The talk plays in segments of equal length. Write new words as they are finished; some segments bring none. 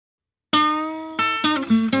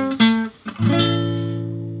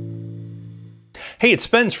Hey, it's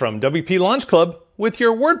Spence from WPLaunchClub with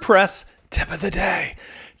your WordPress tip of the day.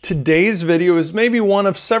 Today's video is maybe one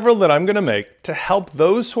of several that I'm going to make to help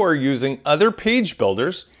those who are using other page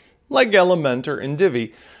builders like Elementor and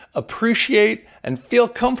Divi appreciate and feel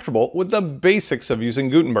comfortable with the basics of using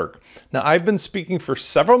Gutenberg. Now, I've been speaking for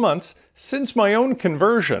several months since my own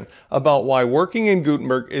conversion about why working in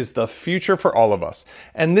Gutenberg is the future for all of us.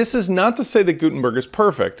 And this is not to say that Gutenberg is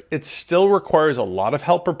perfect. It still requires a lot of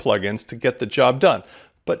helper plugins to get the job done.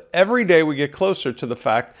 But every day we get closer to the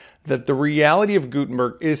fact that the reality of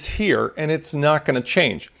Gutenberg is here and it's not going to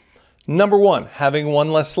change. Number one, having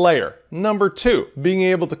one less layer. Number two, being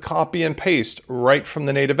able to copy and paste right from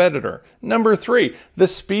the native editor. Number three, the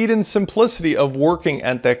speed and simplicity of working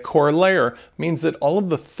at that core layer means that all of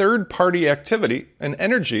the third-party activity and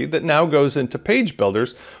energy that now goes into page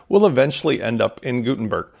builders will eventually end up in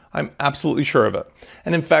Gutenberg. I'm absolutely sure of it.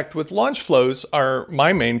 And in fact, with LaunchFlows,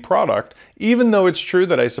 my main product, even though it's true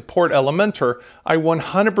that I support Elementor, I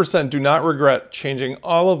 100% do not regret changing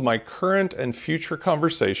all of my current and future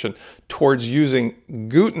conversation towards using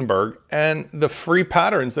Gutenberg and the free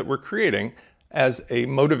patterns that we're creating as a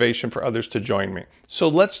motivation for others to join me. So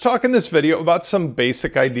let's talk in this video about some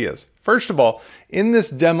basic ideas. First of all, in this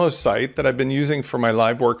demo site that I've been using for my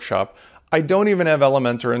live workshop, I don't even have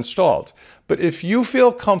Elementor installed. But if you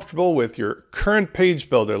feel comfortable with your current page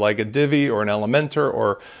builder like a Divi or an Elementor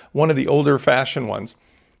or one of the older fashioned ones,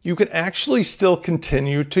 you can actually still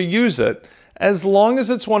continue to use it as long as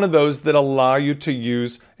it's one of those that allow you to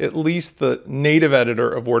use at least the native editor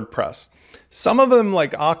of WordPress. Some of them,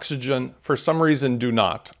 like Oxygen, for some reason do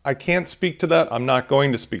not. I can't speak to that. I'm not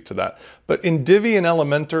going to speak to that. But in Divi and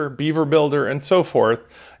Elementor, Beaver Builder, and so forth,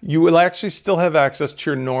 you will actually still have access to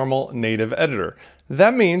your normal native editor.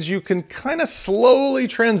 That means you can kind of slowly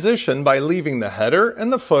transition by leaving the header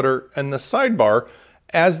and the footer and the sidebar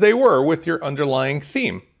as they were with your underlying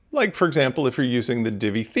theme. Like, for example, if you're using the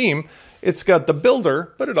Divi theme, it's got the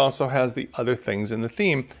builder, but it also has the other things in the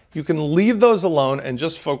theme. You can leave those alone and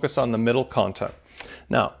just focus on the middle content.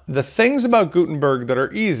 Now, the things about Gutenberg that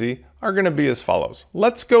are easy are going to be as follows.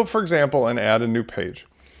 Let's go, for example, and add a new page.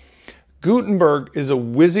 Gutenberg is a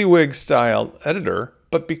WYSIWG style editor,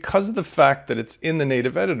 but because of the fact that it's in the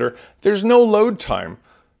native editor, there's no load time.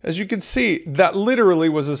 As you can see, that literally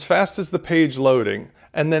was as fast as the page loading,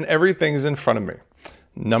 and then everything's in front of me.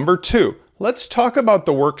 Number two, let's talk about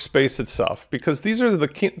the workspace itself, because these are the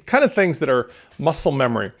kind of things that are muscle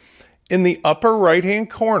memory. In the upper right-hand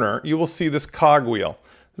corner, you will see this cogwheel.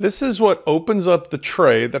 This is what opens up the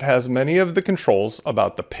tray that has many of the controls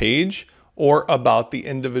about the page or about the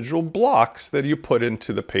individual blocks that you put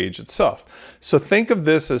into the page itself. So think of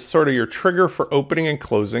this as sort of your trigger for opening and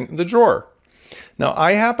closing the drawer. Now,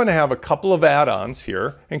 I happen to have a couple of add-ons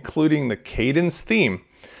here, including the Kadence theme.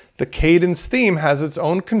 The Kadence theme has its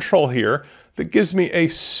own control here that gives me a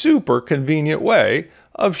super convenient way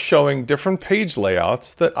of showing different page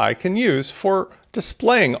layouts that I can use for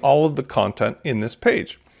displaying all of the content in this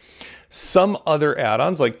page. Some other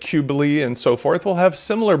add-ons like Cubely and so forth will have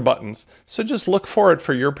similar buttons, so just look for it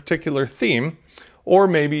for your particular theme, or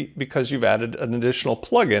maybe because you've added an additional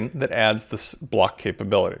plugin that adds this block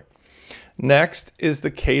capability. Next is the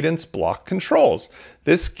Kadence block controls.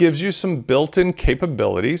 This gives you some built-in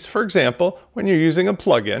capabilities. For example, when you're using a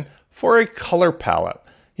plugin for a color palette,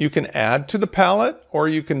 you can add to the palette or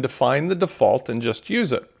you can define the default and just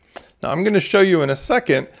use it. Now, I'm going to show you in a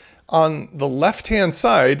second. On the left-hand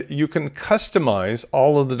side, you can customize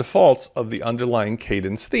all of the defaults of the underlying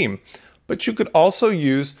Kadence theme, but you could also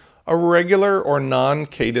use a regular or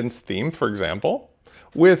non-Kadence theme, for example,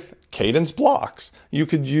 with Kadence blocks. You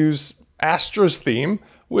could use Astra's theme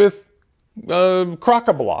with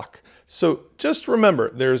Crock-a-Block. So just remember,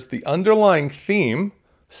 there's the underlying theme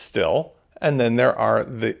still, and then there are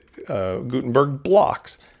the Gutenberg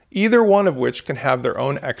blocks, either one of which can have their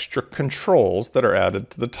own extra controls that are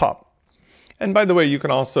added to the top. And by the way, you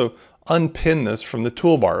can also unpin this from the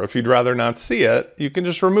toolbar. If you'd rather not see it, you can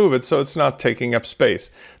just remove it so it's not taking up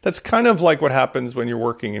space. That's kind of like what happens when you're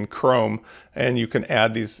working in Chrome and you can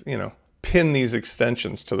add these, pin these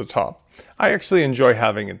extensions to the top. I actually enjoy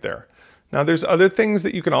having it there. Now, there's other things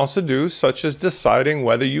that you can also do, such as deciding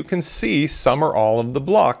whether you can see some or all of the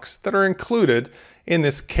blocks that are included in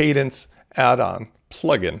this Kadence add-on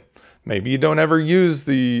plugin. Maybe you don't ever use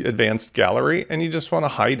the advanced gallery and you just want to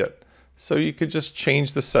hide it. So you could just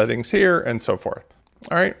change the settings here and so forth.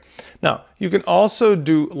 All right. Now, you can also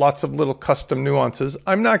do lots of little custom nuances.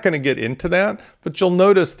 I'm not going to get into that, but you'll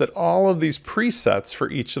notice that all of these presets for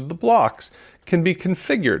each of the blocks can be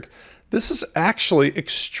configured. This is actually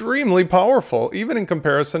extremely powerful, even in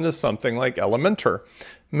comparison to something like Elementor.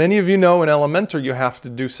 Many of you know in Elementor you have to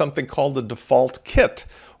do something called a default kit,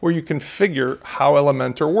 where you configure how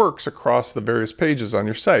Elementor works across the various pages on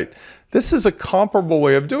your site. This is a comparable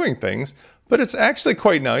way of doing things, but it's actually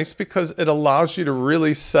quite nice because it allows you to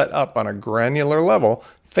really set up on a granular level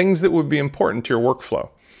things that would be important to your workflow.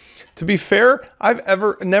 To be fair, I've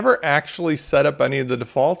never actually set up any of the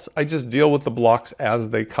defaults. I just deal with the blocks as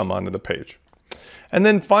they come onto the page. And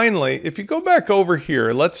then finally, if you go back over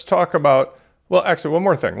here, let's talk about, well, actually one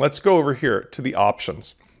more thing. Let's go over here to the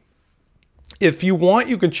options. If you want,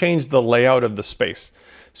 you can change the layout of the space.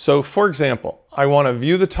 So for example, I want to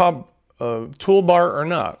view the top toolbar or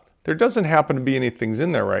not. There doesn't happen to be any things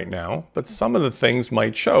in there right now, but some of the things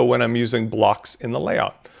might show when I'm using blocks in the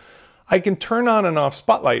layout. I can turn on and off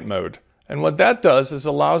spotlight mode. And what that does is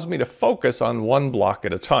allows me to focus on one block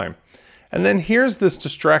at a time. And then here's this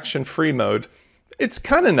distraction-free mode. It's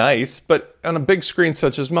kind of nice, but on a big screen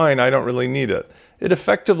such as mine, I don't really need it. It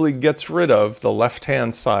effectively gets rid of the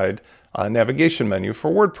left-hand side navigation menu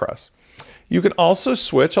for WordPress. You can also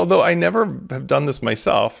switch, although I never have done this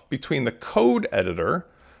myself, between the code editor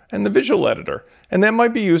and the visual editor. And that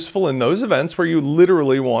might be useful in those events where you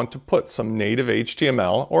literally want to put some native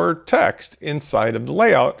HTML or text inside of the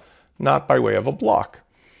layout, not by way of a block.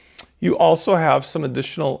 You also have some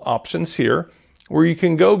additional options here where you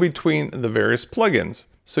can go between the various plugins.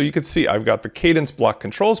 So you can see I've got the Kadence block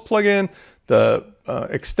controls plugin, the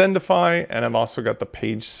Extendify, and I've also got the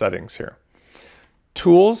page settings here.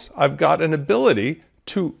 Tools, I've got an ability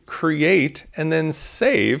to create and then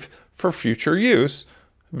save for future use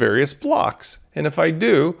various blocks. And if I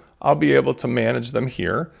do, I'll be able to manage them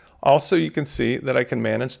here. Also, you can see that I can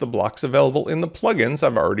manage the blocks available in the plugins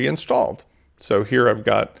I've already installed. So here I've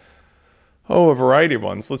got, a variety of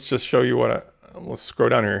ones. Let's just show you let's scroll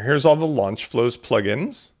down here. Here's all the LaunchFlows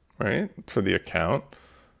plugins, right, for the account.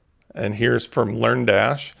 And here's from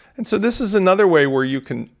LearnDash. And so this is another way where you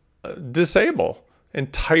can disable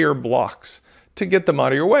entire blocks to get them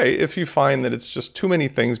out of your way if you find that it's just too many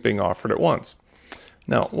things being offered at once.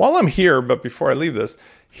 Now, while I'm here, but before I leave this,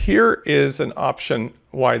 here is an option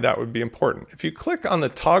why that would be important. If you click on the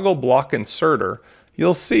toggle block inserter,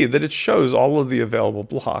 you'll see that it shows all of the available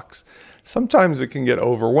blocks. Sometimes it can get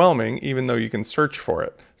overwhelming, even though you can search for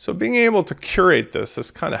it. So being able to curate this is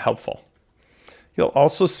kind of helpful. You'll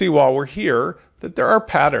also see while we're here that there are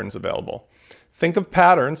patterns available. Think of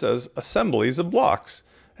patterns as assemblies of blocks,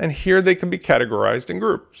 and here they can be categorized in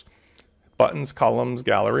groups. Buttons, columns,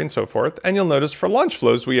 gallery, and so forth. And you'll notice for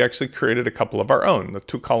LaunchFlows, we actually created a couple of our own, the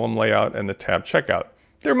 2-column layout and the tab checkout.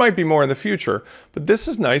 There might be more in the future, but this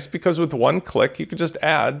is nice because with one click, you could just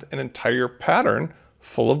add an entire pattern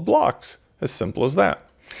full of blocks, as simple as that.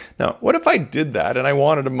 Now, what if I did that and I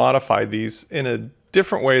wanted to modify these in a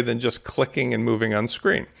different way than just clicking and moving on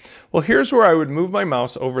screen? Well, here's where I would move my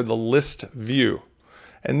mouse over the list view.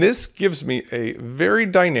 And this gives me a very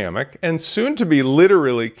dynamic and soon to be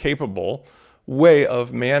literally capable way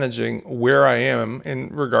of managing where I am in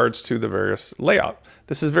regards to the various layout.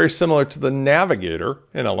 This is very similar to the navigator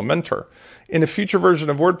in Elementor. In a future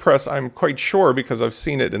version of WordPress, I'm quite sure, because I've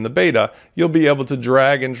seen it in the beta, you'll be able to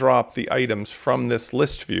drag and drop the items from this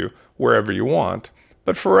list view wherever you want.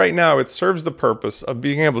 But for right now, it serves the purpose of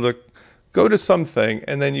being able to go to something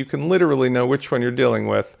and then you can literally know which one you're dealing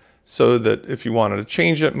with, so that if you wanted to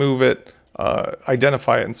change it, move it,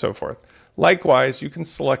 identify it, and so forth. Likewise, you can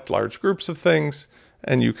select large groups of things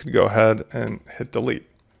and you could go ahead and hit delete.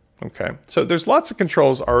 Okay, so there's lots of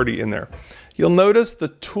controls already in there. You'll notice the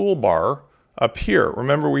toolbar up here.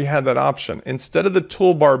 Remember, we had that option. Instead of the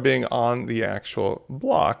toolbar being on the actual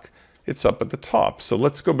block, it's up at the top. So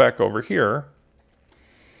let's go back over here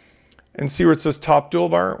and see where it says top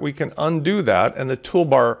toolbar. We can undo that and the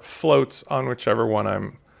toolbar floats on whichever one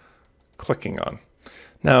I'm clicking on.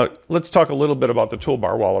 Now, let's talk a little bit about the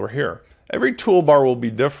toolbar while we're here. Every toolbar will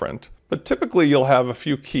be different, but typically you'll have a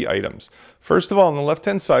few key items. First of all, on the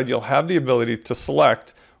left-hand side, you'll have the ability to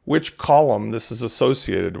select which column this is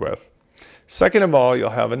associated with. Second of all,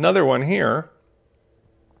 you'll have another one here.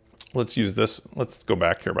 Let's use this. Let's go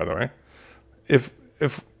back here, by the way.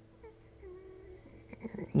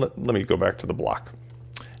 Let me go back to the block.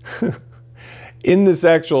 In this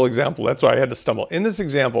actual example, that's why I had to stumble. In this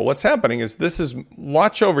example, what's happening is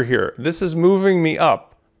watch over here. This is moving me up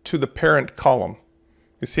to the parent column.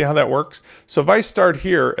 You see how that works? So if I start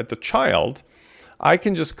here at the child, I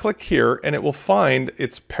can just click here and it will find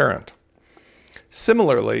its parent.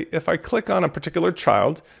 Similarly, if I click on a particular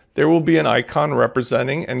child, there will be an icon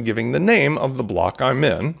representing and giving the name of the block I'm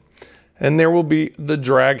in, and there will be the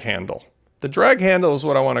drag handle. The drag handle is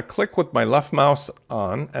what I want to click with my left mouse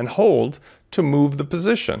on and hold to move the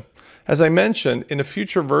position. As I mentioned, in a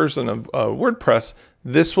future version of WordPress,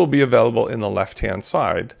 this will be available in the left-hand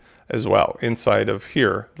side as well, inside of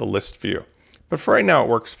here, the list view. But for right now, it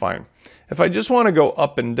works fine. If I just want to go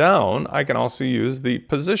up and down, I can also use the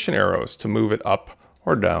position arrows to move it up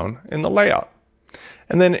or down in the layout.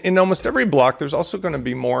 And then in almost every block, there's also going to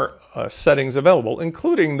be more settings available,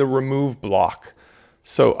 including the remove block.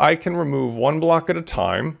 So I can remove one block at a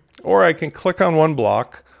time, or I can click on one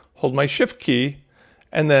block, hold my Shift key,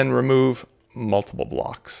 and then remove multiple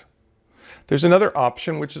blocks. There's another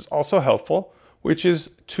option which is also helpful, which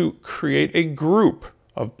is to create a group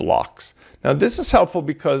of blocks. Now this is helpful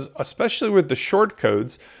because, especially with the short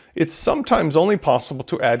codes, it's sometimes only possible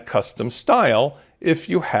to add custom style if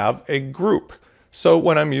you have a group. So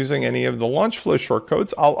when I'm using any of the LaunchFlows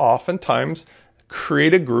shortcodes, I'll oftentimes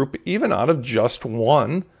create a group even out of just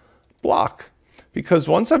one block. Because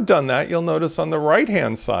once I've done that, you'll notice on the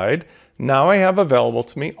right-hand side, now I have available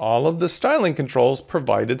to me all of the styling controls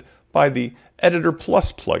provided by the Editor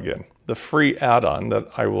Plus plugin, the free add-on that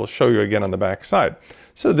I will show you again on the back side.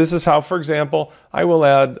 So this is how, for example, I will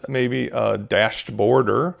add maybe a dashed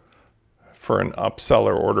border for an upsell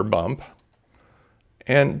or order bump.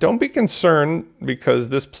 And don't be concerned, because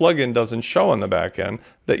this plugin doesn't show on the back end,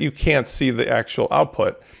 that you can't see the actual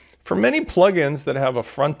output. For many plugins that have a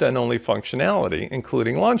front-end only functionality,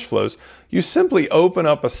 including LaunchFlows, you simply open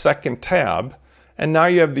up a second tab, and now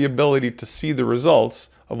you have the ability to see the results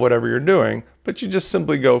of whatever you're doing, but you just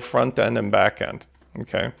simply go front-end and back-end,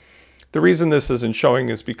 okay? The reason this isn't showing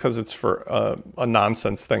is because it's for a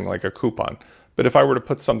nonsense thing like a coupon. But if I were to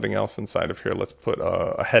put something else inside of here, let's put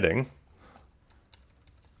a heading.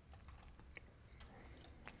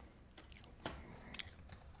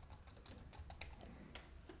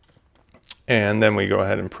 And then we go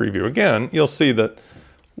ahead and preview again, you'll see that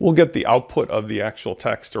we'll get the output of the actual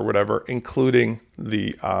text or whatever, including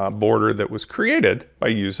the border that was created by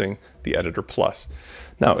using the Editor Plus.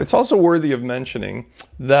 Now, it's also worthy of mentioning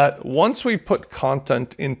that once we put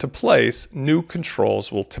content into place, new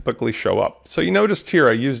controls will typically show up. So you noticed here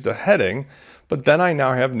I used a heading, but then I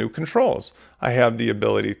now have new controls. I have the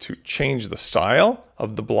ability to change the style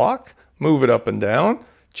of the block, move it up and down,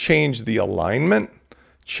 change the alignment,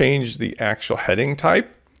 change the actual heading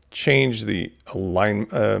type, change the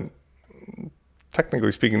alignment.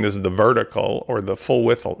 Technically speaking, this is the vertical or the full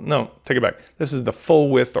width. No, take it back. This is the full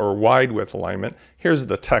width or wide width alignment. Here's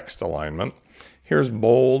the text alignment. Here's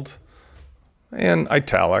bold and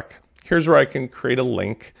italic. Here's where I can create a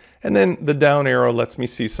link. And then the down arrow lets me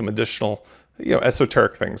see some additional,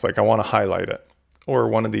 esoteric things, like I want to highlight it, or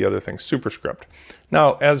one of the other things, superscript.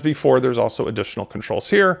 Now, as before, there's also additional controls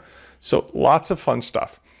here. So lots of fun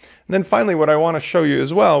stuff. And then finally, what I want to show you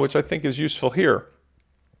as well, which I think is useful here,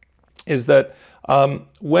 is that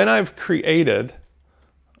when I've created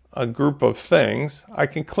a group of things, I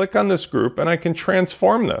can click on this group and I can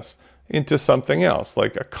transform this into something else,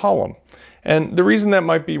 like a column. And the reason that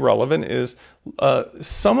might be relevant is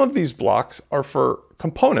some of these blocks are for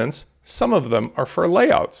components, some of them are for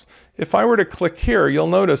layouts. If I were to click here, you'll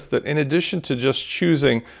notice that in addition to just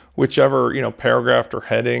choosing whichever, paragraph or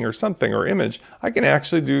heading or something or image, I can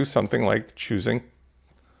actually do something like choosing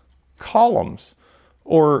columns,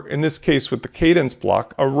 or in this case with the Kadence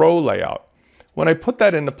block, a row layout. When I put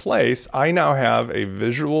that into place, I now have a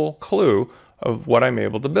visual clue of what I'm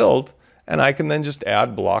able to build, and I can then just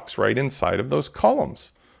add blocks right inside of those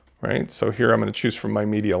columns, right? So here I'm going to choose from my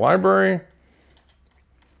media library,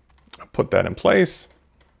 I'll put that in place,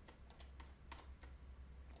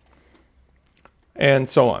 and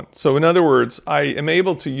so on. So in other words, I am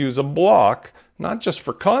able to use a block not just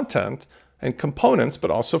for content and components,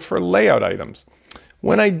 but also for layout items.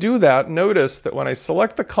 When I do that, notice that when I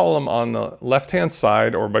select the column on the left-hand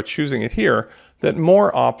side, or by choosing it here, that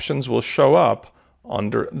more options will show up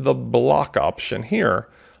under the block option here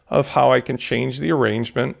of how I can change the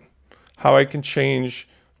arrangement, how I can change,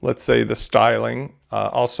 let's say, the styling,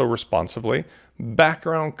 also responsively,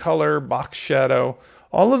 background color, box shadow.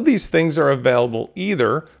 All of these things are available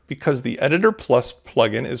either because the Editor Plus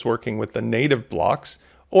plugin is working with the native blocks,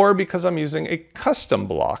 or because I'm using a custom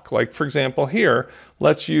block. Like for example here,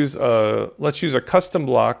 let's use a custom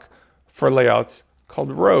block for layouts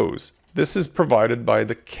called rows. This is provided by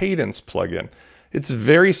the Kadence plugin. It's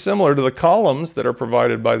very similar to the columns that are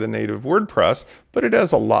provided by the native WordPress, but it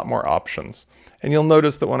has a lot more options. And you'll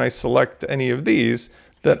notice that when I select any of these,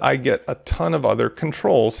 that I get a ton of other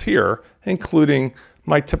controls here, including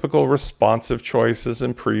my typical responsive choices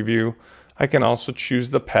in preview. I can also choose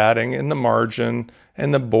the padding and the margin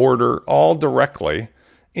and the border all directly.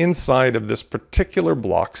 inside of this particular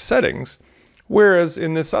block settings. Whereas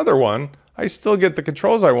in this other one, I still get the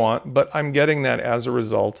controls I want, but I'm getting that as a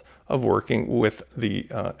result of working with the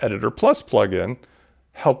Editor Plus plugin,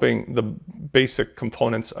 helping the basic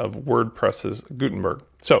components of WordPress's Gutenberg.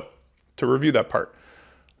 So to review that part,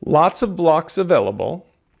 lots of blocks available.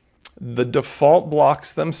 The default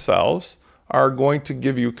blocks themselves are going to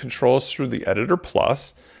give you controls through the Editor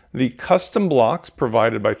Plus. The custom blocks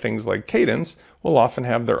provided by things like Kadence will often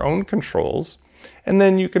have their own controls, and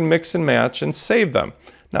then you can mix and match and save them.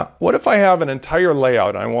 Now, what if I have an entire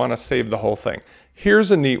layout and I want to save the whole thing?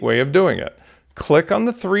 Here's a neat way of doing it. Click on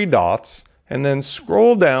the three dots and then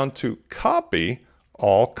scroll down to Copy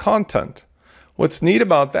All Content. What's neat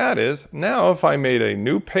about that is now if I made a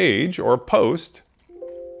new page or post,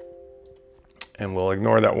 and we'll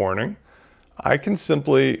ignore that warning, I can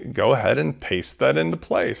simply go ahead and paste that into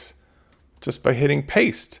place just by hitting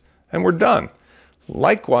paste, and we're done.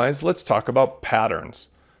 Likewise, let's talk about patterns.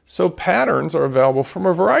 So patterns are available from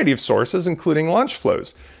a variety of sources, including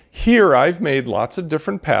LaunchFlows. Here I've made lots of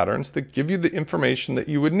different patterns that give you the information that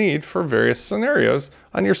you would need for various scenarios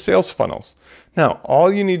on your sales funnels. Now,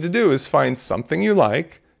 all you need to do is find something you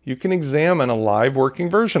like. You can examine a live working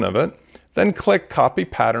version of it, then click Copy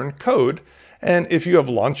Pattern Code. And if you have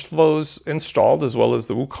LaunchFlows installed as well as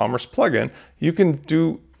the WooCommerce plugin, you can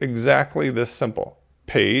do exactly this simple.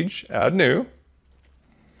 Page, add new.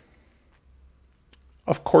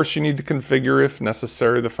 Of course, you need to configure, if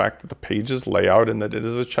necessary, the fact that the page is layout and that it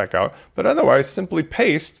is a checkout, but otherwise simply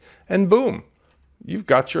paste and boom, you've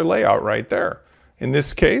got your layout right there. In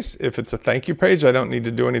this case, if it's a thank you page, I don't need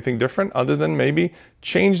to do anything different other than maybe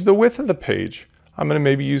change the width of the page. I'm going to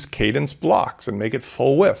maybe use Kadence blocks and make it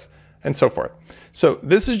full width and so forth. So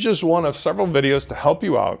this is just one of several videos to help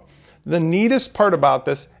you out. The neatest part about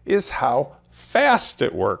this is how fast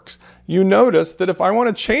it works. You notice that if I want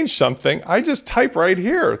to change something, I just type right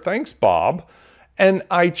here, thanks Bob, and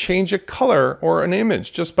I change a color or an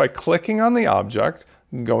image just by clicking on the object,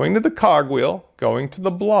 going to the cogwheel, going to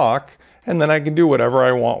the block, and then I can do whatever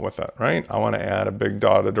I want with it, right? I want to add a big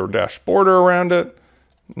dotted or dashed border around it,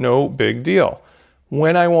 no big deal.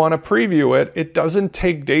 When I want to preview it, it doesn't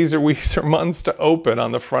take days or weeks or months to open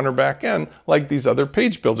on the front or back end like these other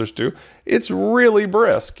page builders do. It's really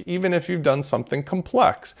brisk, even if you've done something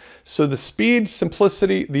complex. So the speed,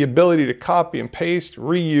 simplicity, the ability to copy and paste,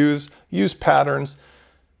 reuse, use patterns,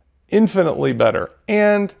 infinitely better.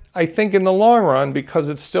 And I think in the long run, because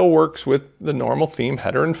it still works with the normal theme,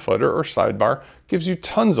 header and footer or sidebar, gives you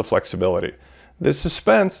tons of flexibility. This is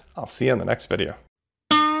Spence. I'll see you in the next video.